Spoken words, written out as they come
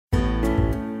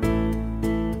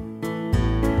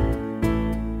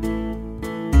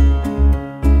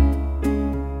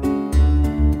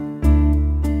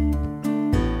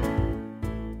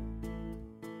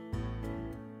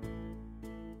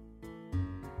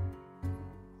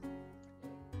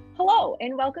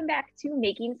and welcome back to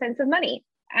Making Sense of Money.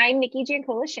 I'm Nikki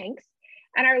Giancola Shanks.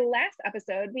 On our last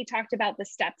episode, we talked about the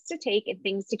steps to take and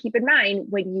things to keep in mind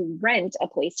when you rent a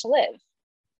place to live.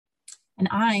 And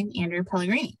I'm Andrea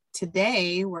Pellegrini.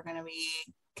 Today, we're going to be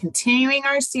continuing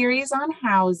our series on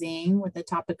housing with the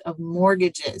topic of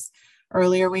mortgages.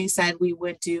 Earlier, we said we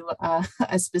would do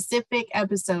a specific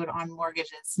episode on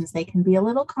mortgages since they can be a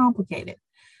little complicated.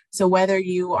 So whether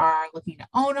you are looking to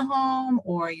own a home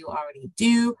or you already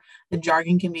do, the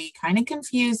jargon can be kind of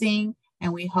confusing.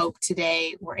 And we hope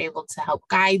today we're able to help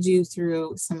guide you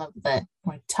through some of the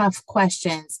more tough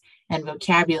questions and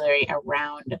vocabulary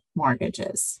around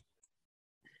mortgages.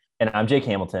 And I'm Jake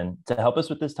Hamilton. To help us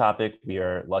with this topic, we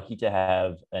are lucky to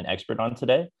have an expert on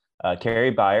today.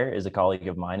 Carrie Beyer is a colleague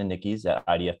of mine and Nikki's at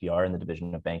IDFPR in the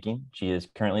Division of Banking. She is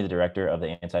currently the director of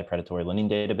the Anti-Predatory Lending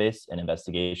Database and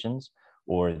Investigations,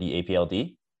 or the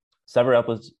APLD.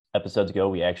 Several episodes ago,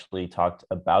 we actually talked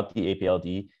about the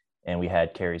APLD and we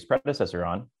had Carrie's predecessor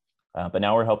on, but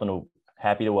now we're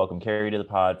happy to welcome Carrie to the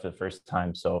pod for the first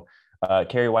time. So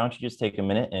Carrie, why don't you just take a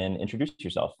minute and introduce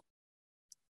yourself?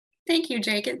 Thank you,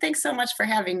 Jake, and thanks so much for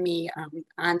having me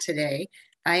on today.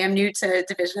 I am new to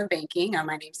Division of Banking.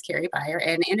 My name is Carrie Beyer,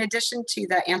 and in addition to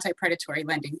the Anti-Predatory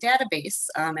Lending Database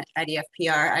at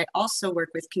IDFPR, I also work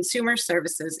with Consumer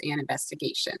Services and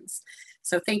Investigations.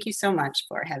 So thank you so much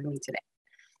for having me today.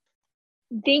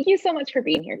 Thank you so much for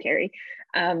being here, Carrie.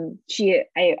 I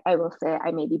will say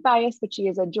I may be biased, but she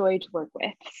is a joy to work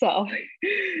with. So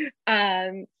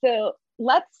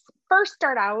let's first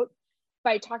start out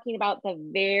by talking about the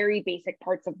very basic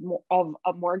parts of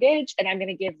a mortgage. And I'm going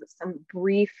to give some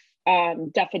brief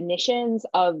definitions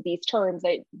of these terms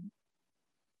that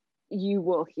you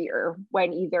will hear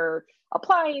when either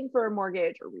applying for a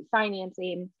mortgage or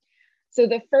refinancing. So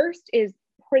the first is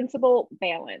principal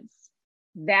balance.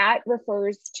 That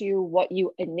refers to what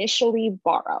you initially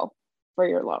borrow for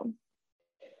your loan.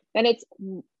 Then it's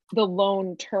the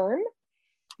loan term.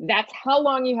 That's how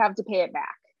long you have to pay it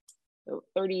back. So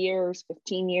 30 years,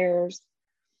 15 years.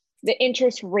 The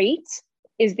interest rate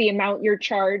is the amount you're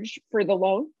charged for the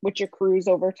loan, which accrues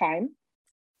over time.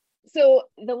 So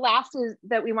the last is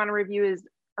that we want to review is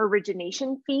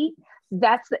origination fee.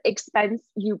 That's the expense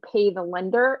you pay the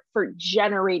lender for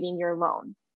generating your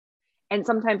loan. And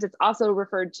sometimes it's also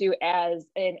referred to as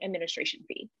an administration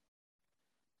fee.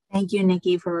 Thank you,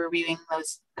 Nikki, for reviewing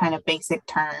those kind of basic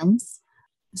terms.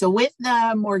 So with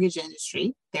the mortgage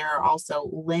industry, there are also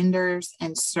lenders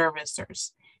and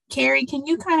servicers. Carrie, can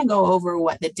you kind of go over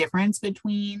what the difference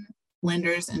between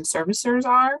lenders and servicers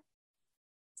are?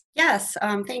 Yes,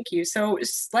 thank you. So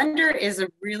lender is a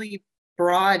really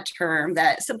broad term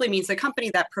that simply means the company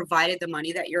that provided the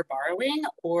money that you're borrowing,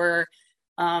 or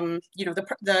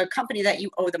the company that you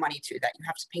owe the money to, that you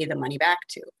have to pay the money back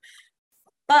to.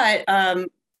 But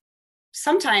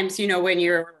sometimes, when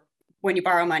you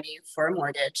borrow money for a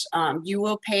mortgage, you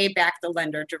will pay back the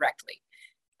lender directly.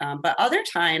 But other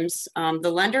times,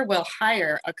 the lender will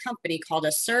hire a company called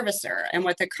a servicer. And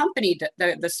what the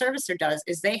servicer does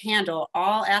is they handle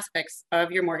all aspects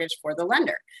of your mortgage for the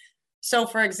lender. So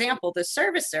for example, the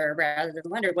servicer, rather than the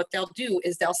lender, what they'll do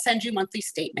is they'll send you monthly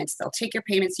statements. They'll take your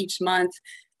payments each month.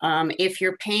 If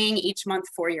you're paying each month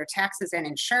for your taxes and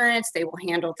insurance, they will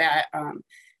handle that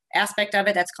aspect of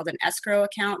it. That's called an escrow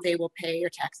account. They will pay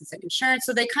your taxes and insurance.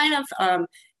 So they kind of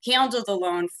handle the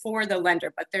loan for the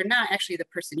lender, but they're not actually the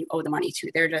person you owe the money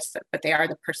to. But they are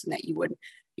the person that you would,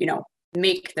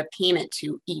 make the payment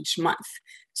to each month.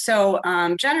 So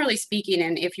generally speaking,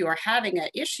 and if you are having an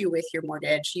issue with your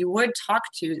mortgage, you would talk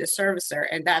to the servicer,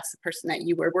 and that's the person that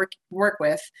you would work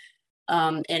with.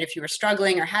 And if you were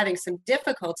struggling or having some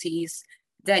difficulties,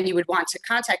 then you would want to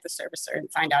contact the servicer and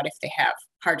find out if they have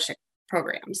hardship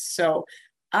programs. So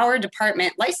our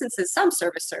department licenses some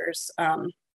servicers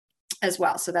as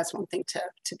well. So that's one thing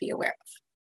to be aware of.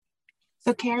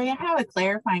 So Carrie, I have a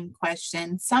clarifying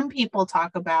question. Some people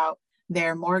talk about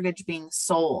their mortgage being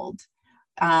sold.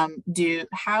 How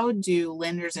do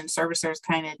lenders and servicers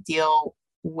kind of deal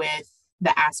with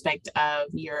the aspect of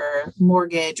your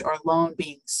mortgage or loan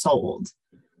being sold?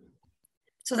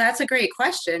 So that's a great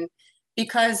question,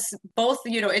 because both,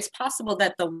 it's possible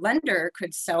that the lender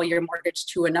could sell your mortgage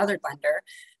to another lender,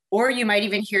 or you might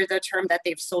even hear the term that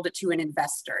they've sold it to an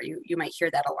investor. You might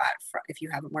hear that a lot if you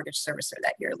have a mortgage servicer,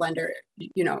 that your lender,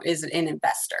 is an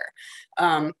investor.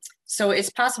 So it's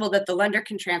possible that the lender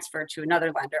can transfer to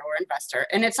another lender or investor.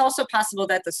 And it's also possible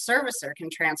that the servicer can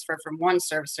transfer from one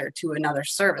servicer to another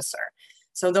servicer.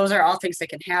 So those are all things that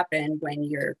can happen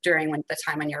during the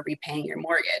time when you're repaying your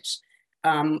mortgage.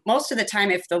 Most of the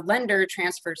time, if the lender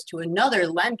transfers to another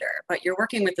lender, but you're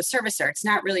working with the servicer, it's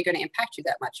not really going to impact you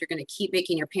that much. You're going to keep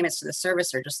making your payments to the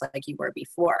servicer just like you were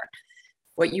before.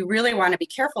 What you really want to be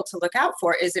careful to look out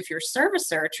for is if your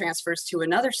servicer transfers to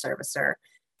another servicer,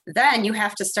 then you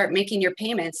have to start making your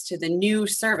payments to the new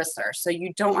servicer. So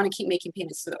you don't want to keep making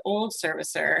payments to the old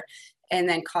servicer and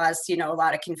then cause, a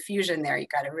lot of confusion there. You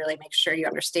got to really make sure you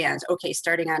understand, okay,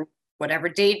 starting on whatever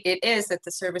date it is that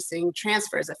the servicing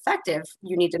transfer is effective,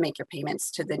 you need to make your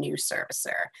payments to the new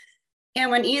servicer.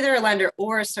 And when either a lender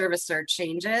or a servicer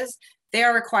changes, they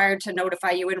are required to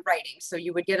notify you in writing. So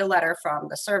you would get a letter from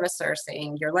the servicer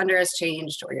saying your lender has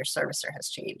changed or your servicer has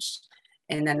changed.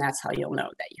 And then that's how you'll know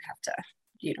that you have to,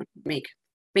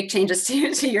 make changes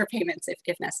to your payments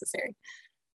if necessary.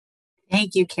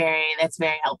 Thank you, Carrie. That's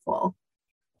very helpful.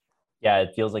 Yeah,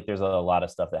 it feels like there's a lot of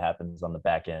stuff that happens on the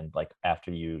back end, like after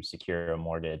you secure a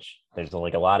mortgage. There's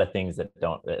like a lot of things that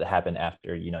happen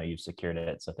after you've secured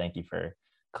it. So thank you for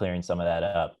clearing some of that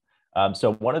up.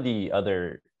 So one of the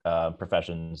other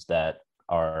professions that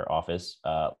our office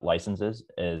licenses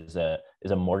is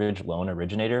a mortgage loan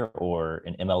originator, or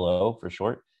an MLO for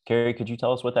short. Carrie, could you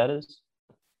tell us what that is?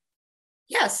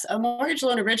 Yes, a mortgage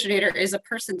loan originator is a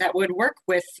person that would work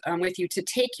with you to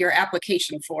take your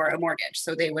application for a mortgage.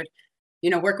 So they would,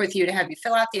 work with you to have you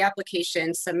fill out the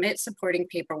application, submit supporting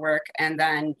paperwork, and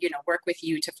then, work with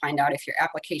you to find out if your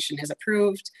application is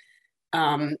approved,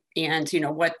 and,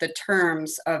 what the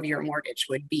terms of your mortgage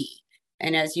would be.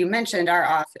 And as you mentioned, our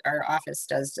office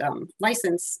does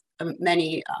license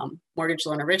many mortgage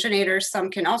loan originators. Some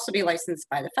can also be licensed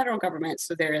by the federal government.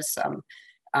 So there is some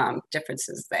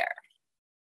differences there.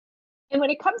 And when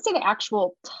it comes to the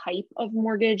actual type of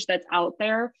mortgage that's out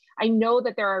there, I know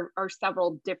that there are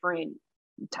several different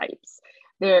types.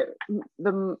 The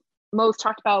most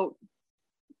talked about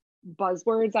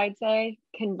buzzwords, I'd say,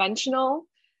 conventional,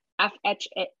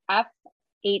 FHA,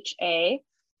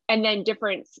 and then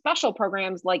different special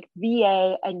programs like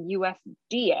VA and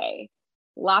USDA.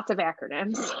 Lots of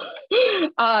acronyms.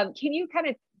 Can you kind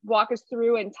of walk us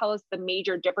through and tell us the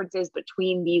major differences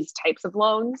between these types of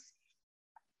loans?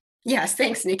 Yes,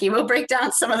 thanks, Nikki. We'll break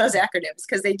down some of those acronyms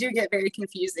because they do get very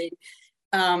confusing.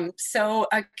 So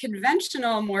a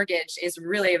conventional mortgage is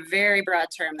really a very broad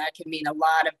term that can mean a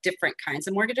lot of different kinds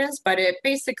of mortgages, but it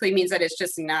basically means that it's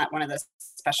just not one of the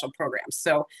special programs.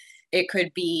 So it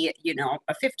could be,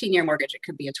 a 15-year mortgage, it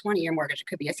could be a 20-year mortgage, it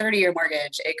could be a 30-year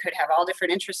mortgage, it could have all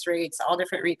different interest rates, all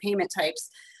different repayment types.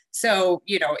 So,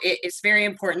 it's very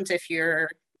important if you're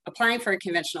applying for a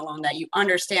conventional loan that you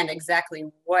understand exactly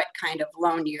what kind of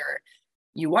loan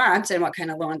you want and what kind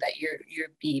of loan that you're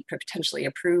be potentially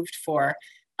approved for.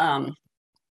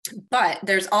 But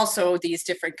there's also these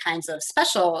different kinds of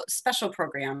special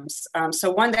programs.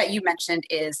 So one that you mentioned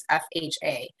is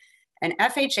FHA. And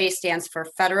FHA stands for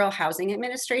Federal Housing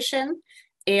Administration.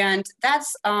 And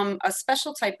that's a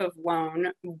special type of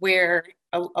loan where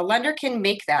a lender can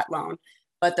make that loan,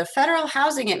 but the Federal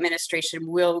Housing Administration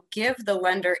will give the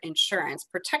lender insurance,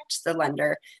 protect the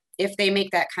lender if they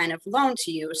make that kind of loan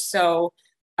to you. So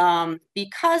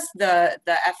because the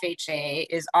FHA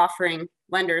is offering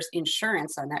lenders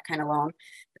insurance on that kind of loan,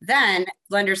 then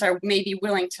lenders are maybe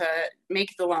willing to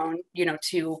make the loan,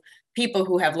 to people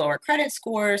who have lower credit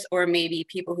scores, or maybe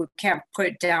people who can't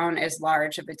put down as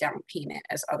large of a down payment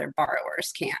as other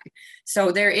borrowers can.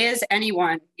 So there is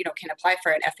anyone, can apply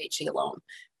for an FHA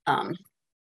loan.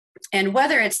 And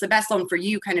whether it's the best loan for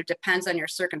you kind of depends on your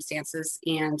circumstances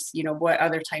and, what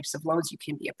other types of loans you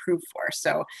can be approved for.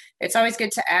 So it's always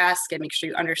good to ask and make sure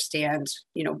you understand,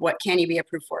 what can you be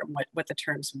approved for and what the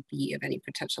terms would be of any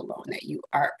potential loan that you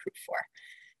are approved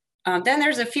for. Then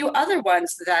there's a few other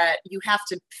ones that you have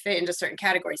to fit into certain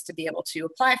categories to be able to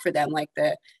apply for them, like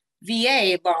the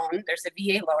VA loan. There's a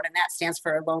VA loan, and that stands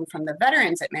for a loan from the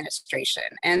Veterans Administration.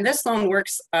 And this loan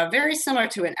works very similar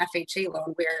to an FHA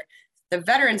loan, where the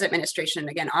Veterans Administration,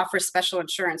 again, offers special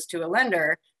insurance to a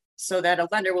lender so that a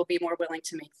lender will be more willing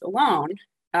to make the loan.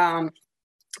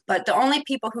 But the only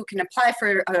people who can apply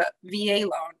for a VA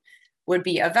loan would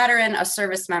be a veteran, a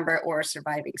service member, or a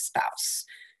surviving spouse.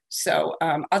 So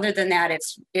other than that,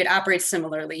 it operates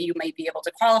similarly. You may be able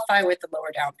to qualify with the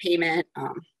lower down payment,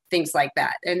 things like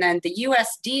that. And then the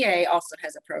USDA also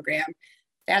has a program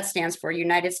that stands for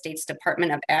United States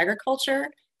Department of Agriculture.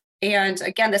 And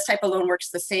again, this type of loan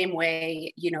works the same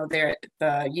way. The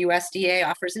USDA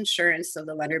offers insurance, so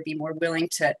the lender be more willing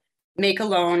to make a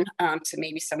loan to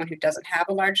maybe someone who doesn't have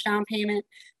a large down payment.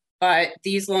 But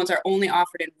these loans are only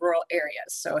offered in rural areas,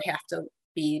 so you have to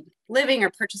be living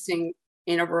or purchasing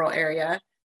in a rural area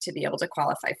to be able to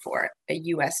qualify for a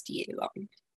USDA loan.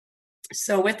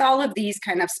 So with all of these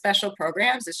kind of special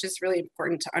programs, it's just really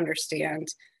important to understand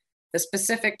the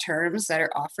specific terms that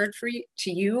are offered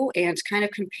to you and kind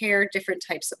of compare different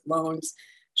types of loans,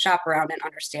 shop around and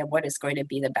understand what is going to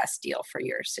be the best deal for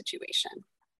your situation.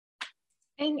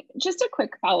 And just a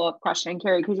quick follow-up question,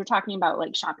 Carrie, because you're talking about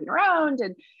like shopping around,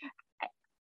 and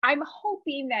I'm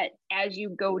hoping that as you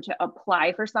go to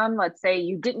apply for some, let's say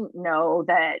you didn't know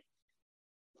that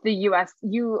the US,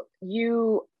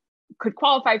 you could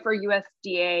qualify for a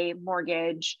USDA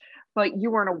mortgage, but you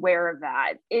weren't aware of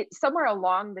that. It somewhere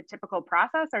along the typical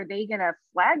process, are they going to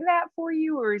flag that for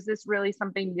you? Or is this really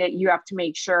something that you have to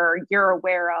make sure you're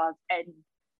aware of and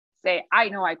say, I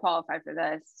know I qualify for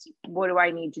this. What do I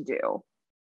need to do?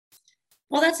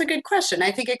 Well, that's a good question.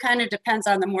 I think it kind of depends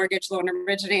on the mortgage loan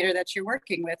originator that you're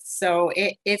working with. So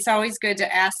it's always good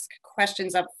to ask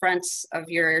questions up front of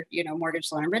your, mortgage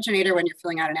loan originator when you're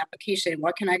filling out an application.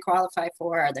 What can I qualify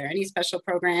for? Are there any special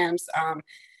programs?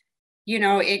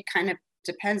 It kind of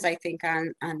depends, I think,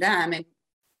 on them and,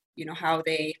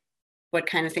 what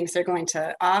kind of things they're going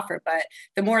to offer. But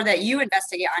the more that you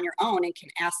investigate on your own and can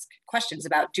ask questions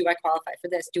about, do I qualify for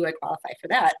this? Do I qualify for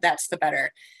that? That's the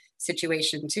better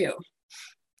situation too.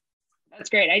 That's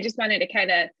great. I just wanted to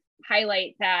kind of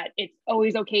highlight that it's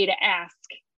always okay to ask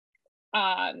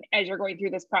as you're going through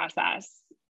this process.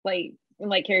 Like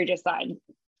Carrie just said,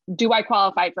 do I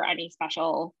qualify for any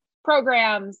special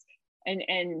programs?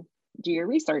 And do your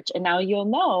research. And now you'll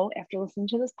know after listening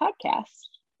to this podcast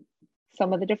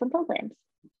some of the different programs.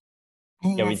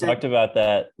 Yeah, we talked about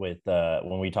that with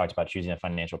when we talked about choosing a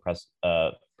financial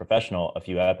professional a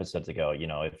few episodes ago.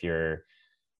 If you're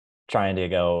trying to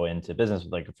go into business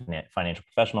with like a financial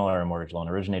professional or a mortgage loan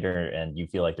originator and you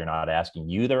feel like they're not asking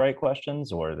you the right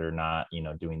questions or they're not,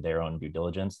 doing their own due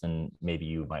diligence, then maybe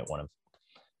you might want to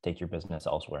take your business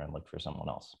elsewhere and look for someone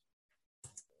else.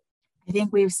 I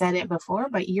think we've said it before,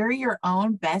 but you're your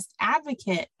own best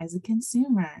advocate as a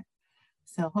consumer.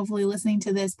 So hopefully listening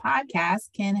to this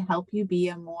podcast can help you be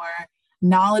a more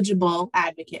knowledgeable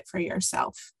advocate for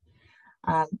yourself.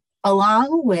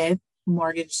 Along with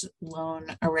mortgage loan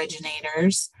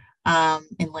originators and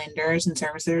lenders and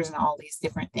servicers and all these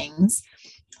different things,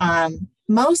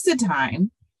 most of the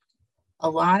time, a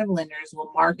lot of lenders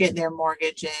will market their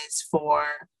mortgages for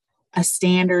a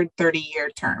standard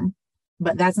 30-year term.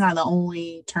 But that's not the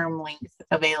only term length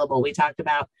available. We talked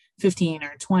about 15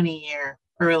 or 20-year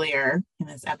earlier in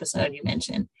this episode you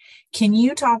mentioned. Can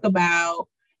you talk about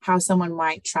how someone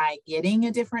might try getting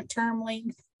a different term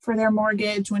length for their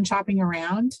mortgage when shopping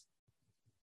around?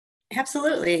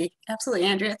 Absolutely. Absolutely,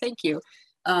 Andrea. Thank you.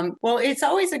 Well, it's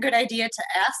always a good idea to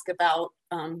ask about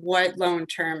what loan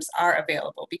terms are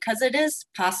available because it is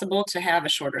possible to have a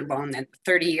shorter loan than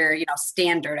 30-year,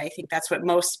 standard. I think that's what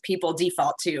most people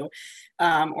default to,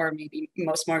 or maybe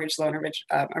most mortgage loan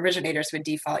originators would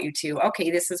default you to. Okay,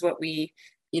 this is what we,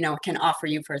 can offer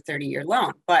you for a 30-year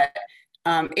loan. But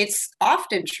it's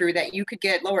often true that you could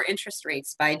get lower interest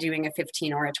rates by doing a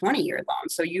 15 or a 20-year loan.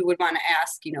 So you would want to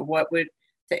ask, what would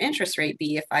the interest rate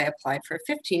be if I applied for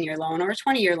a 15-year loan or a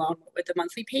 20-year loan? What would the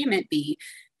monthly payment be?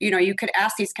 You could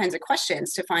ask these kinds of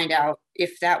questions to find out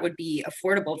if that would be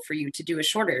affordable for you to do a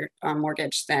shorter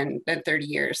mortgage than 30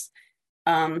 years.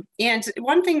 And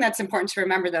one thing that's important to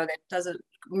remember, though, that doesn't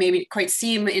maybe quite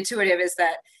seem intuitive is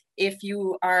that if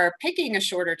you are picking a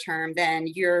shorter term, then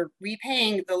you're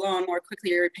repaying the loan more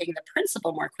quickly, you're repaying the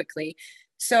principal more quickly.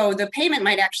 So the payment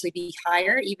might actually be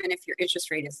higher, even if your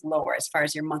interest rate is lower as far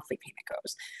as your monthly payment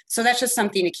goes. So that's just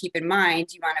something to keep in mind.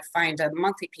 You want to find a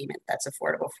monthly payment that's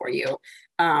affordable for you.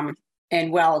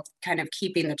 And while kind of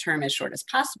keeping the term as short as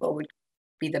possible would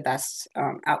be the best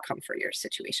outcome for your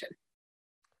situation.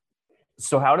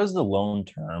 So how does the loan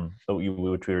term,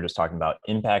 which we were just talking about,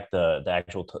 impact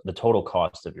the total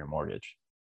cost of your mortgage?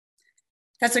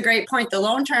 That's a great point. The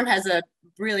loan term has a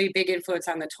really big influence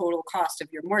on the total cost of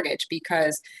your mortgage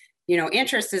because,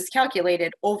 interest is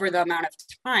calculated over the amount of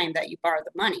time that you borrow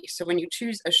the money. So when you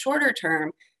choose a shorter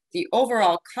term, the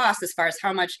overall cost as far as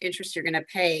how much interest you're going to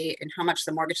pay and how much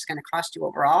the mortgage is going to cost you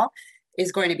overall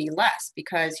is going to be less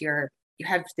because you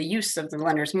have the use of the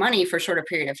lender's money for a shorter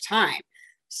period of time.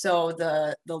 So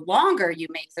the longer you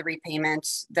make the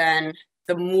repayments, then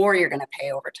the more you're going to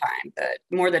pay over time, the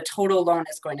more the total loan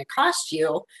is going to cost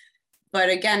you. But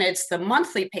again, it's the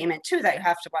monthly payment too that you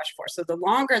have to watch for. So the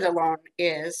longer the loan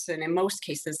is, and in most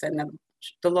cases, then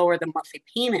the lower the monthly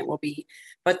payment will be,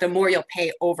 but the more you'll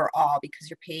pay overall because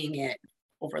you're paying it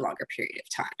over a longer period of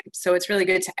time. So it's really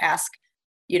good to ask,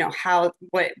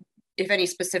 what, if any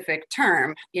specific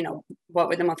term, what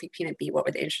would the monthly payment be? What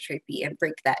would the interest rate be? And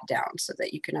break that down so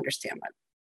that you can understand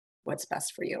what's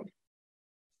best for you.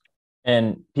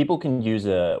 And people can use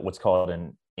what's called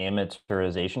an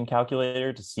amortization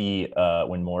calculator to see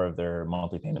when more of their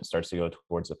monthly payment starts to go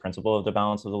towards the principal of the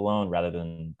balance of the loan rather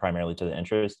than primarily to the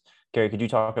interest. Carrie, could you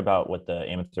talk about what the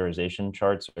amortization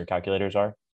charts or calculators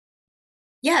are?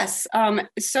 Yes.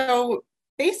 So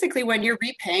basically, when you're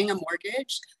repaying a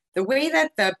mortgage, the way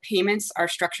that the payments are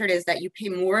structured is that you pay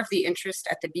more of the interest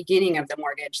at the beginning of the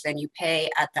mortgage than you pay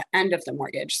at the end of the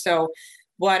mortgage. So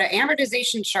what an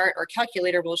amortization chart or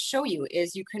calculator will show you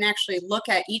is you can actually look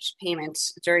at each payment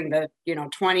during the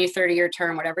 20, 30-year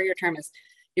term, whatever your term is.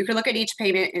 You can look at each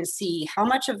payment and see how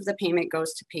much of the payment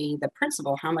goes to pay the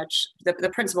principal, how much, the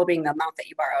principal being the amount that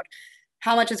you borrowed,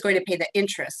 how much is going to pay the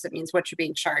interest. That means what you're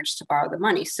being charged to borrow the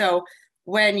money. So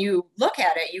when you look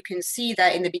at it, you can see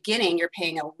that in the beginning, you're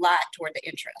paying a lot toward the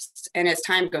interest. And as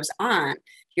time goes on,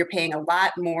 you're paying a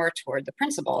lot more toward the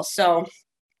principal. So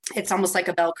it's almost like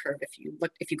a bell curve if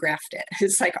you graphed it.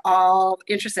 It's like all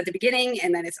interest at the beginning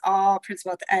and then it's all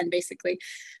principal at the end, basically.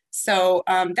 So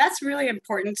that's really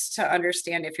important to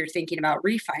understand if you're thinking about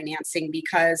refinancing,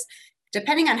 because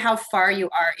depending on how far you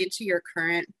are into your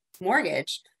current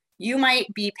mortgage, you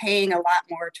might be paying a lot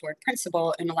more toward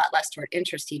principal and a lot less toward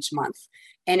interest each month.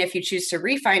 And if you choose to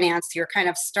refinance, you're kind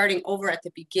of starting over at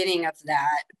the beginning of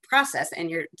that process, and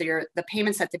the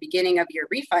payments at the beginning of your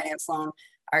refinance loan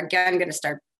are again going to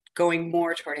start going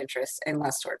more toward interest and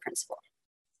less toward principal.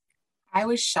 I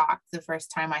was shocked the first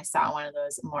time I saw one of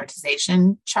those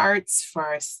amortization charts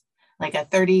for like a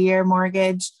 30-year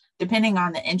mortgage. Depending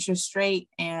on the interest rate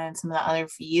and some of the other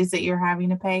fees that you're having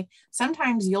to pay,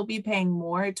 sometimes you'll be paying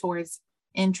more towards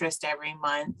interest every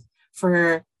month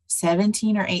for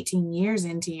 17 or 18 years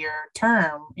into your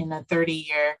term in a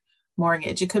 30-year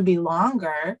mortgage. It could be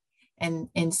longer. And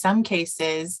in some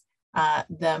cases, the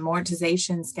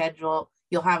amortization schedule,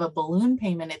 you'll have a balloon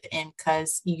payment at the end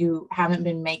because you haven't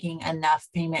been making enough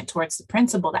payment towards the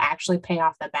principal to actually pay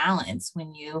off the balance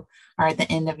when you are at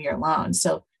the end of your loan.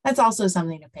 So that's also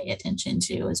something to pay attention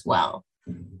to as well.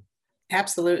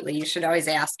 Absolutely. You should always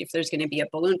ask if there's going to be a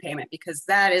balloon payment, because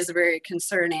that is a very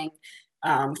concerning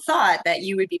thought that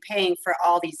you would be paying for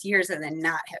all these years and then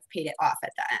not have paid it off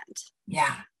at the end.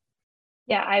 Yeah.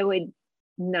 Yeah, I would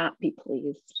not be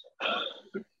pleased,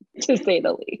 to say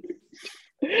the least.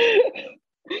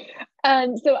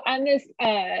 So on this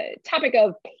topic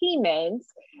of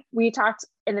payments, we talked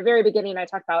in the very beginning, I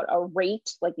talked about a rate,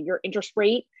 like your interest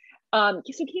rate. So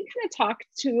can you kind of talk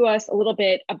to us a little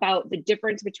bit about the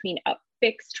difference between a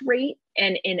fixed rate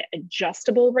and an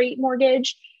adjustable rate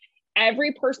mortgage?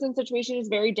 Every person's situation is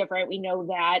very different. We know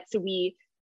that.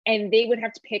 And they would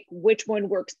have to pick which one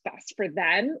works best for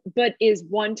them, but is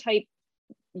one type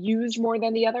used more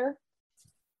than the other?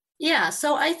 Yeah,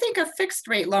 so I think a fixed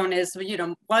rate loan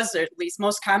was at least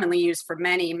most commonly used for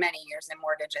many, many years in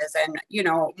mortgages. And,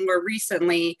 more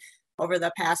recently, over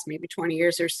the past maybe 20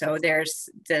 years or so, there's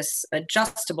this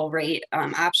adjustable rate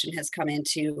option has come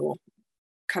into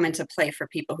play for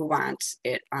people who want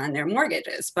it on their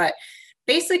mortgages. But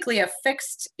basically, a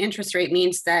fixed interest rate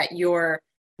means that your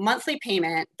monthly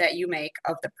payment that you make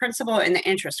of the principal and the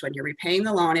interest when you're repaying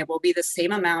the loan, it will be the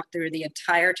same amount through the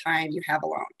entire time you have a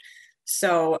loan.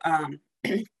 So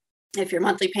if your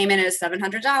monthly payment is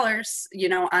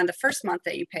 $700, on the first month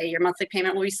that you pay, your monthly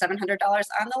payment will be $700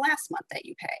 on the last month that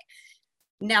you pay.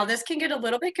 Now, this can get a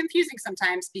little bit confusing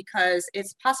sometimes, because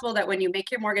it's possible that when you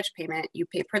make your mortgage payment, you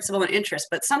pay principal and interest,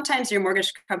 but sometimes your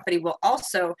mortgage company will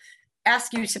also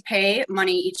ask you to pay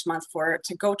money each month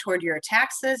to go toward your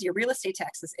taxes, your real estate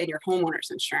taxes, and your homeowner's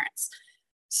insurance.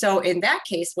 So in that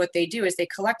case, what they do is they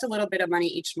collect a little bit of money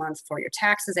each month for your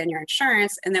taxes and your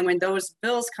insurance. And then when those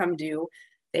bills come due,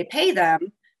 they pay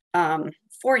them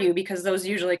for you, because those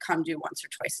usually come due once or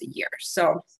twice a year.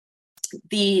 So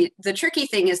the tricky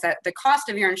thing is that the cost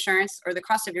of your insurance or the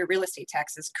cost of your real estate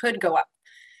taxes could go up.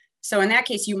 So in that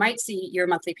case, you might see your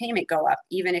monthly payment go up,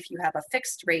 even if you have a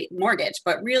fixed rate mortgage.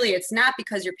 But really, it's not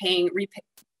because you're paying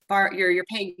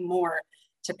more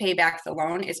to pay back the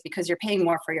loan. It's because you're paying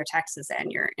more for your taxes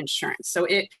and your insurance. So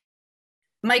it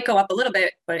might go up a little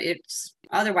bit, but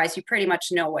otherwise you pretty much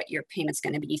know what your payment's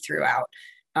going to be throughout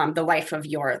the life of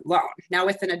your loan. Now,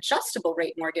 with an adjustable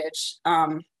rate mortgage,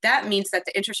 that means that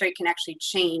the interest rate can actually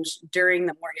change during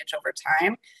the mortgage over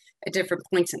time at different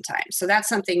points in time. So that's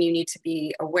something you need to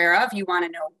be aware of. You want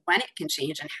to know when it can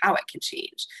change and how it can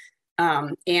change.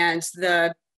 And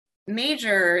the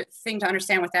major thing to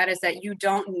understand with that is that you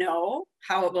don't know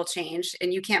how it will change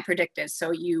and you can't predict it.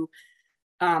 So you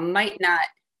might not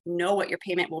know what your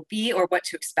payment will be or what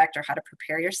to expect or how to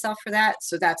prepare yourself for that.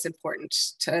 So that's important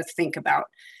to think about.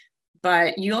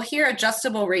 But you'll hear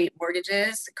adjustable rate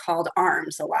mortgages called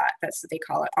ARMs a lot. That's what they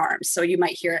call it, ARMs. So you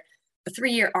might hear a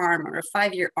 3-year ARM or a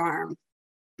 5-year ARM.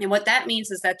 And what that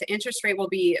means is that the interest rate will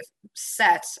be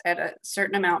set at a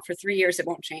certain amount for 3 years, it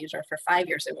won't change, or for 5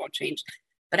 years, it won't change.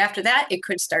 But after that, it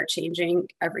could start changing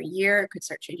every year. It could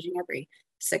start changing every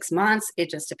 6 months. It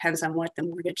just depends on what the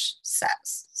mortgage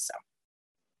says. So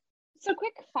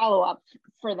quick follow-up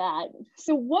for that.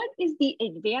 So what is the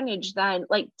advantage then?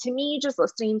 Like, to me, just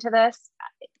listening to this,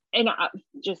 and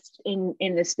just in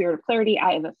the spirit of clarity,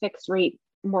 I have a fixed rate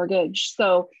mortgage.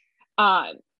 So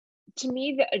to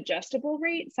me, the adjustable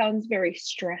rate sounds very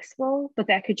stressful, but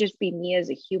that could just be me as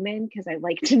a human because I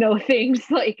like to know things,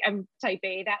 like I'm type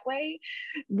A that way.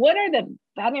 What are the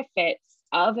benefits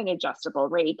of an adjustable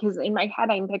rate? Because in my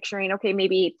head, I'm picturing, okay,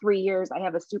 maybe 3 years I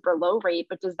have a super low rate,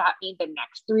 but does that mean the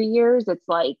next 3 years it's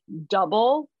like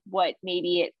double what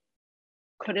maybe it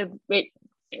could have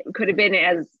been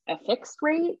as a fixed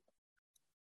rate?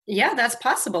 Yeah, that's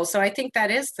possible. So I think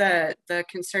that is the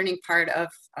concerning part of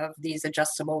these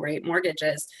adjustable rate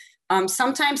mortgages.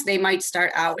 Sometimes they might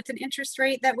start out with an interest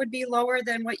rate that would be lower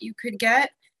than what you could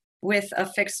get with a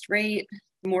fixed rate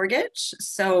mortgage.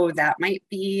 So that might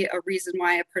be a reason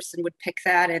why a person would pick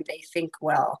that, and they think,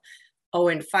 well, oh,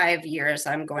 in 5 years,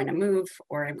 I'm going to move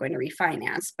or I'm going to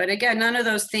refinance. But again, none of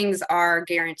those things are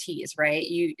guarantees, right?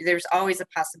 There's always a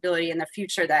possibility in the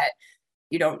future that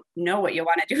you don't know what you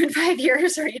want to do in 5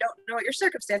 years, or you don't know what your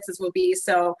circumstances will be.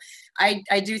 So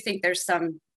I do think there's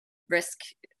some risk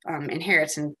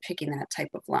inherent in picking that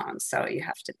type of loan. So you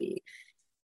have to be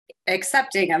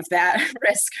accepting of that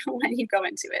risk when you go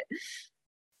into it.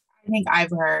 I think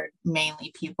I've heard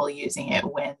mainly people using it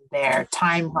when their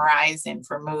time horizon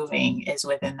for moving is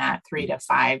within that 3 to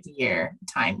 5 year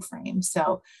time frame.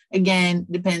 So again,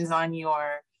 depends on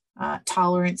your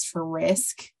tolerance for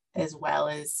risk, as well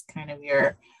as kind of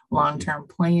your long-term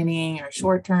planning or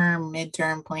short-term,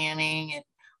 mid-term planning, and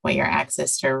what your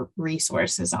access to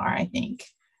resources are, I think.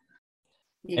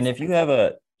 And if you have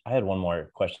I had one more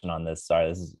question on this. Sorry,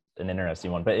 this is an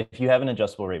interesting one, but if you have an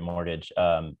adjustable rate mortgage,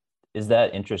 is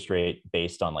that interest rate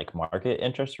based on like market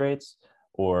interest rates,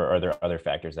 or are there other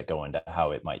factors that go into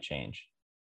how it might change?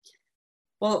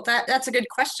 Well, that's a good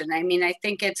question. I mean, I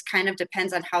think it kind of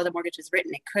depends on how the mortgage is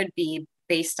written. It could be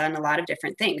based on a lot of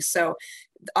different things. So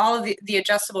all of the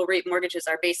adjustable rate mortgages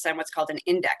are based on what's called an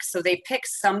index. So they pick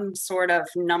some sort of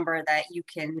number that you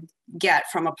can get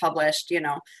from a published,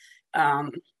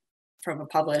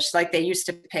 like they used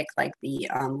to pick like the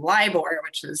LIBOR,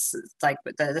 which is like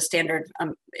the standard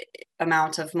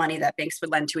amount of money that banks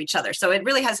would lend to each other. So it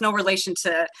really has no relation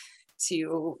to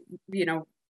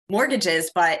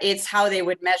mortgages, but it's how they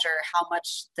would measure how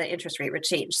much the interest rate would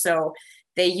change. So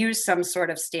they use some sort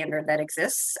of standard that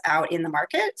exists out in the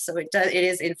market. So it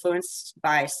is influenced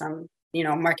by some,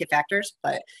 market factors,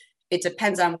 but it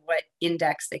depends on what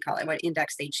index they call it, what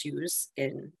index they choose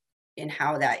in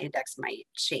how that index might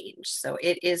change. So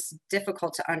it is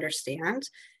difficult to understand,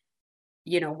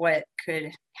 what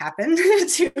could happen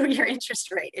to your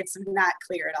interest rate. It's not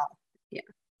clear at all. Yeah.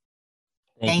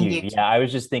 Thank you. Yeah, I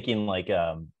was just thinking like,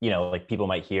 like people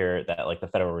might hear that like the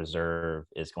Federal Reserve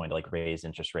is going to like raise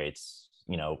interest rates,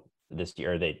 this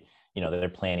year. They're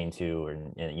planning to,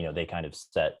 and they kind of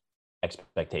set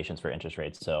expectations for interest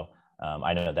rates. So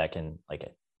I know that can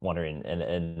like wondering,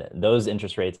 and those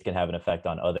interest rates can have an effect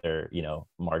on other,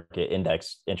 market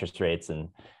index interest rates, and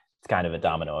it's kind of a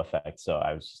domino effect. So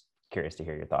I was just curious to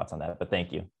hear your thoughts on that, but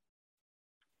thank you.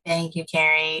 Thank you,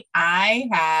 Carrie. I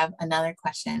have another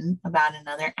question about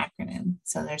another acronym.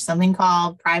 So there's something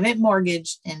called private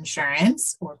mortgage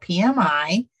insurance, or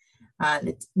PMI,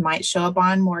 that might show up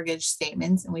on mortgage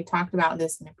statements. And we talked about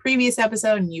this in a previous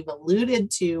episode, and you've alluded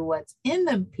to what's in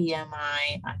the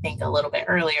PMI, I think a little bit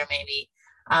earlier maybe.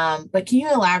 But can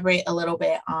you elaborate a little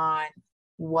bit on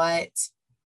what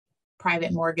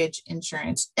private mortgage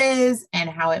insurance is and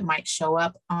how it might show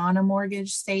up on a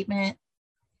mortgage statement?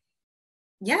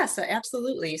 Yes,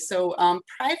 absolutely. So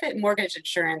private mortgage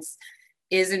insurance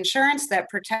is insurance that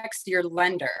protects your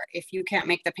lender if you can't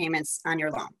make the payments on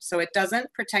your loan. So it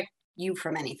doesn't protect you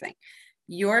from anything.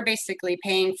 You're basically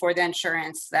paying for the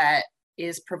insurance that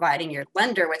is providing your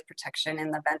lender with protection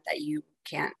in the event that you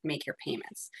can't make your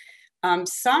payments.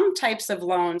 Some types of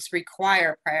loans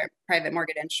require private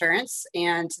mortgage insurance,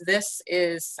 and this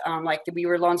is like the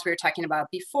loans we were talking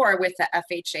about before with the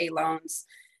FHA loans.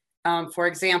 For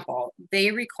example,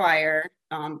 they require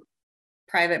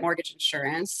private mortgage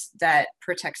insurance that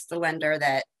protects the lender,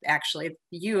 that actually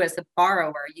you as the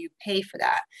borrower, you pay for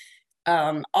that.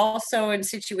 Also in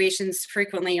situations,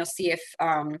 frequently you'll see if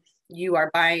you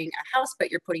are buying a house, but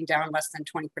you're putting down less than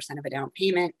 20% of a down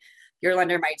payment, your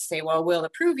lender might say, well, we'll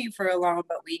approve you for a loan,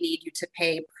 but we need you to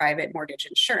pay private mortgage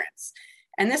insurance.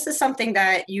 And this is something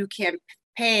that you can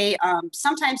pay.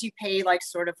 Sometimes you pay like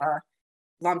sort of a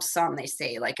lump sum, they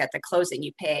say, like at the closing,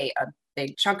 you pay a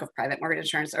big chunk of private mortgage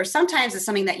insurance, or sometimes it's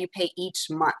something that you pay each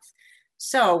month.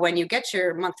 So when you get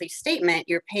your monthly statement,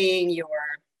 you're paying your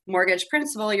mortgage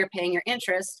principal, you're paying your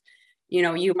interest. You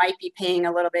know, you might be paying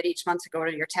a little bit each month to go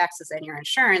to your taxes and your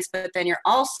insurance, but then you're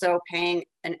also paying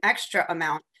an extra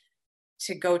amount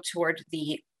to go toward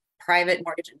the private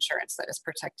mortgage insurance that is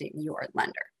protecting your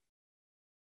lender.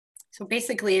 So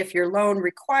basically, if your loan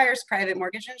requires private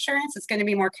mortgage insurance, it's going to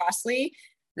be more costly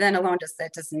than a loan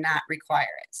that does not require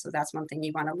it. So that's one thing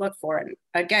you want to look for. And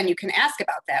again, you can ask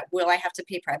about that. Will I have to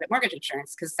pay private mortgage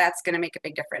insurance? Because that's going to make a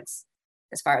big difference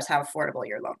as far as how affordable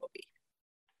your loan will be.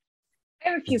 I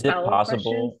have a few Is it questions.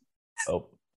 possible? Oh,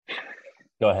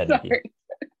 go ahead, Nikki.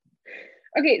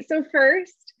 Okay, so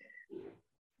first,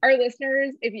 our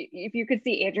listeners, if you could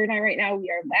see Andrew and I right now, we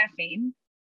are laughing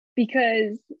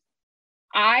because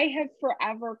I have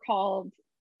forever called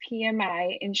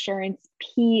PMI insurance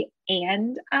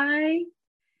P&I.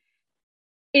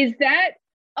 Is that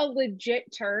a legit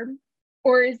term?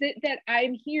 Or is it that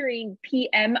I'm hearing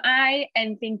PMI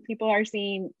and think people are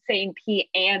saying P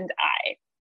and I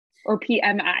or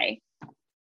PMI?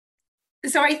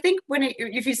 So I think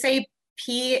if you say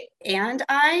P and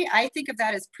I think of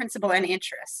that as principal and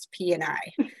interest, P and I.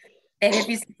 And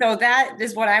so that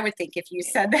is what I would think if you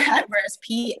said that, whereas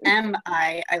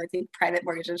PMI, I would think private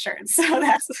mortgage insurance. So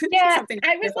that's something.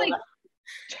 I was like,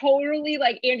 totally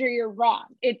like, Andrew, you're wrong.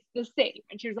 It's the same.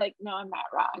 And she was like, no, I'm not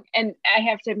wrong. And I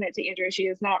have to admit to Andrew, she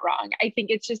is not wrong. I think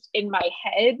it's just in my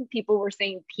head, people were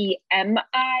saying PMI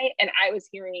and I was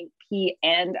hearing P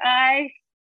and I.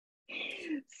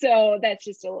 So that's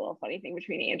just a little funny thing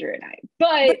between Andrew and I.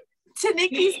 But to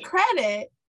Nikki's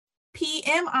credit,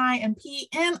 PMI and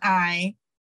PNI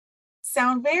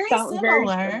sound very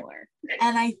similar.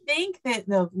 And I think that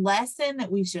the lesson that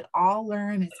we should all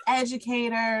learn as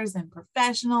educators and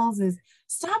professionals is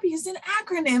stop using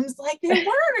acronyms like they're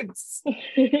words.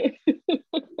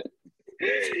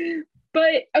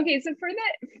 But okay, so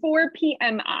for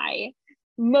PMI,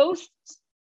 most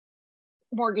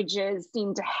mortgages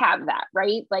seem to have that,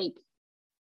 right? Like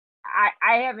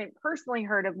I haven't personally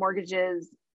heard of mortgages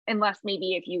unless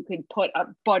maybe if you could put a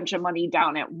bunch of money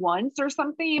down at once or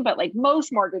something, but like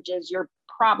most mortgages, you're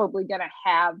probably going to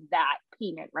have that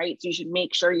payment, right? So you should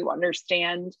make sure you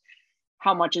understand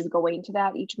how much is going to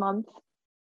that each month.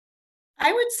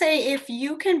 I would say if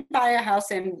you can buy a house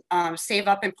and save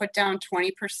up and put down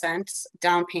 20%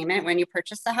 down payment when you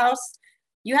purchase the house,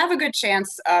 you have a good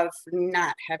chance of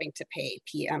not having to pay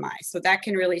PMI. So that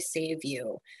can really save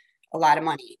you a lot of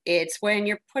money. It's when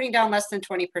you're putting down less than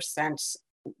 20%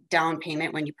 down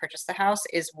payment when you purchase the house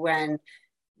is when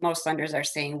most lenders are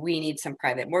saying we need some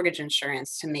private mortgage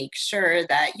insurance to make sure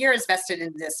that you're as vested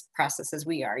in this process as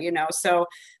we are, you know. So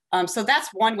that's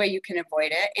one way you can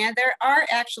avoid it. And there are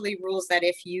actually rules that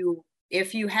if you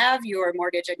have your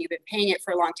mortgage and you've been paying it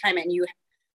for a long time and you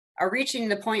are reaching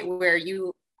the point where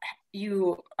you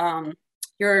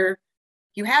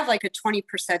have like a 20%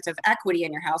 of equity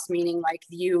in your house, meaning like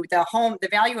the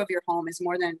value of your home is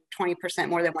more than 20%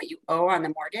 more than what you owe on the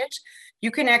mortgage,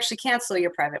 you can actually cancel your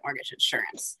private mortgage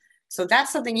insurance. So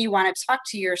that's something you want to talk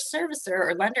to your servicer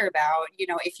or lender about. You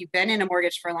know, if you've been in a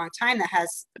mortgage for a long time that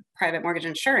has private mortgage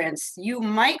insurance, you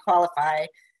might qualify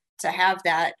to have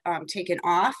that taken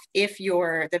off if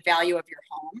the value of your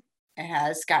home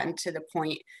has gotten to the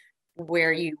point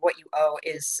where what you owe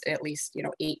is at least 80%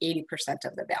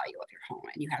 of the value of your home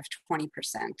and you have 20%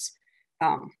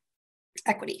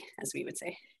 equity, as we would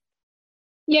say.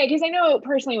 Yeah, because I know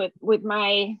personally with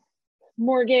my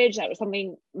mortgage, that was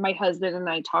something my husband and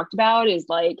I talked about, is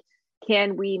like,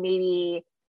 can we maybe,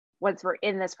 once we're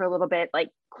in this for a little bit, like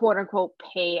quote unquote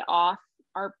pay off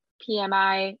our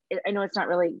PMI? I know it's not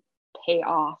really pay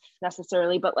off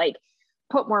necessarily, but like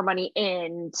put more money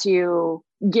in to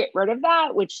get rid of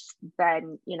that, which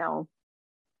then,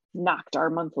 knocked our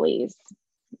monthly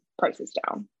prices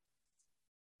down.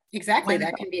 Exactly.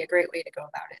 That can be a great way to go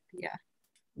about it. Yeah.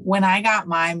 When I got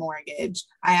my mortgage,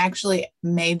 I actually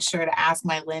made sure to ask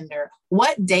my lender,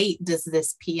 what date does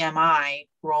this PMI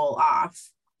roll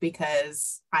off?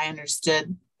 Because I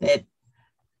understood that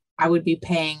I would be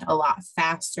paying a lot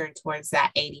faster towards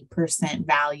that 80%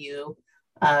 value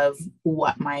of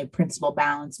what my principal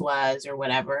balance was or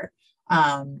whatever,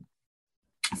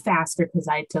 faster because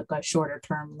I took a shorter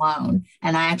term loan.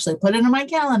 And I actually put it on my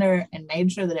calendar and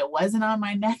made sure that it wasn't on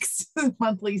my next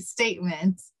monthly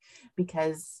statement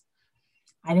because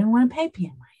I didn't want to pay PMI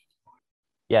anymore.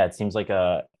 Yeah, it seems like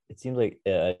a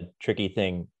tricky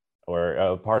thing or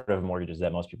a part of mortgages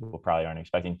that most people probably aren't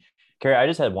expecting. Carrie, I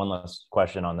just had one last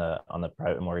question on the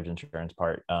private mortgage insurance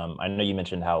part. I know you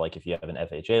mentioned how, like, if you have an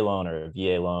FHA loan or a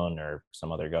VA loan or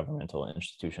some other governmental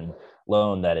institution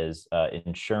loan that is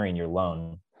insuring your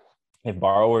loan, if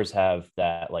borrowers have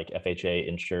that like FHA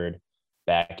insured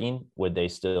backing, would they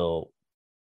still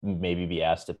maybe be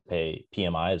asked to pay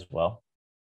PMI as well?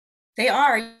 They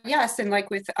are, yes. And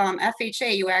like with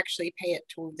FHA, you actually pay it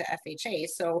to the FHA.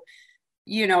 So,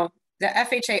 you know, the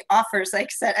FHA offers, like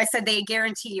I said, they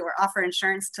guarantee or offer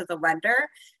insurance to the lender,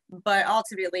 but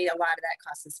ultimately a lot of that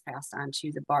cost is passed on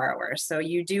to the borrower. So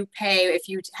you do pay, if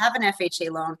you have an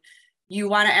FHA loan, you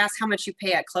want to ask how much you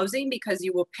pay at closing, because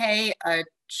you will pay a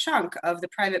chunk of the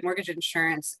private mortgage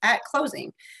insurance at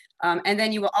closing. And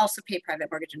then you will also pay private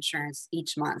mortgage insurance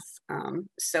each month.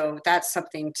 So that's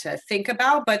something to think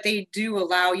about, but they do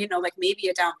allow, you know, like maybe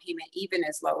a down payment even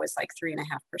as low as like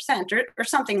 3.5% or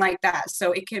something like that.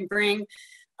 So it can bring,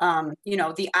 you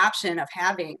know, the option of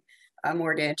having a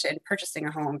mortgage and purchasing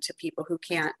a home to people who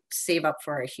can't save up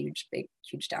for a huge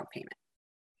down payment.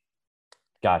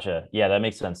 Gotcha. Yeah, that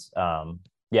makes sense.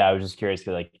 Yeah, I was just curious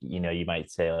because, like, you know, you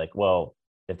might say like, well,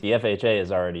 if the FHA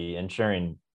is already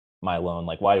insuring my loan,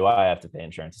 like, why do I have to pay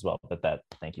insurance as well? But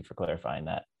thank you for clarifying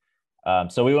that.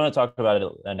 So we want to talk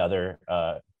about another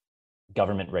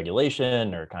government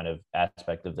regulation or kind of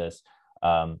aspect of this.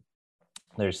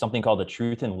 There's something called the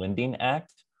Truth in Lending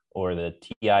Act, or the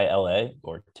TILA,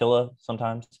 or TILA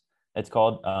sometimes it's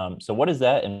called. So what is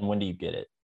that, and when do you get it?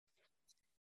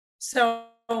 So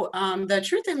the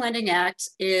Truth in Lending Act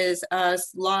is a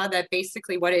law that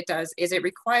basically what it does is it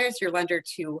requires your lender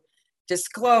to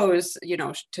disclose, you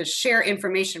know, to share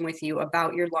information with you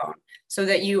about your loan so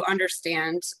that you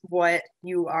understand what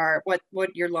your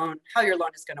loan, how your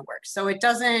loan is going to work. So it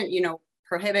doesn't, you know,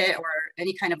 prohibit or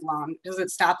any kind of loan, doesn't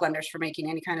stop lenders from making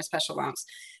any kind of special loans,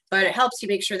 but it helps you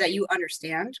make sure that you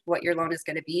understand what your loan is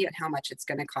going to be and how much it's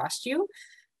going to cost you.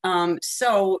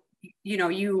 So, you know,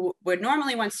 you would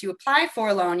normally, once you apply for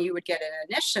a loan, you would get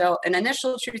an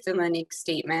initial Truth in Lending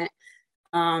statement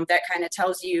that kind of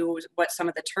tells you what some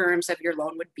of the terms of your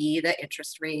loan would be, the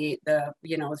interest rate, the,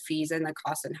 you know, fees and the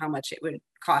cost, and how much it would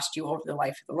cost you over the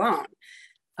life of the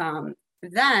loan.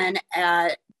 Then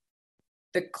at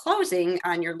the closing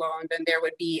on your loan, then there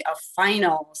would be a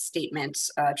final statement,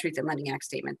 Truth in Lending Act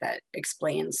statement that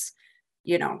explains,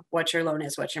 you know, what your loan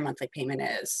is, what your monthly payment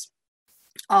is,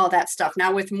 all that stuff.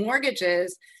 Now with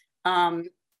mortgages,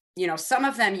 you know, some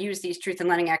of them use these Truth in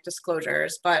Lending Act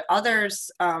disclosures, but others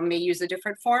may use a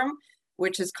different form,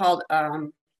 which is called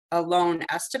a loan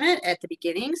estimate at the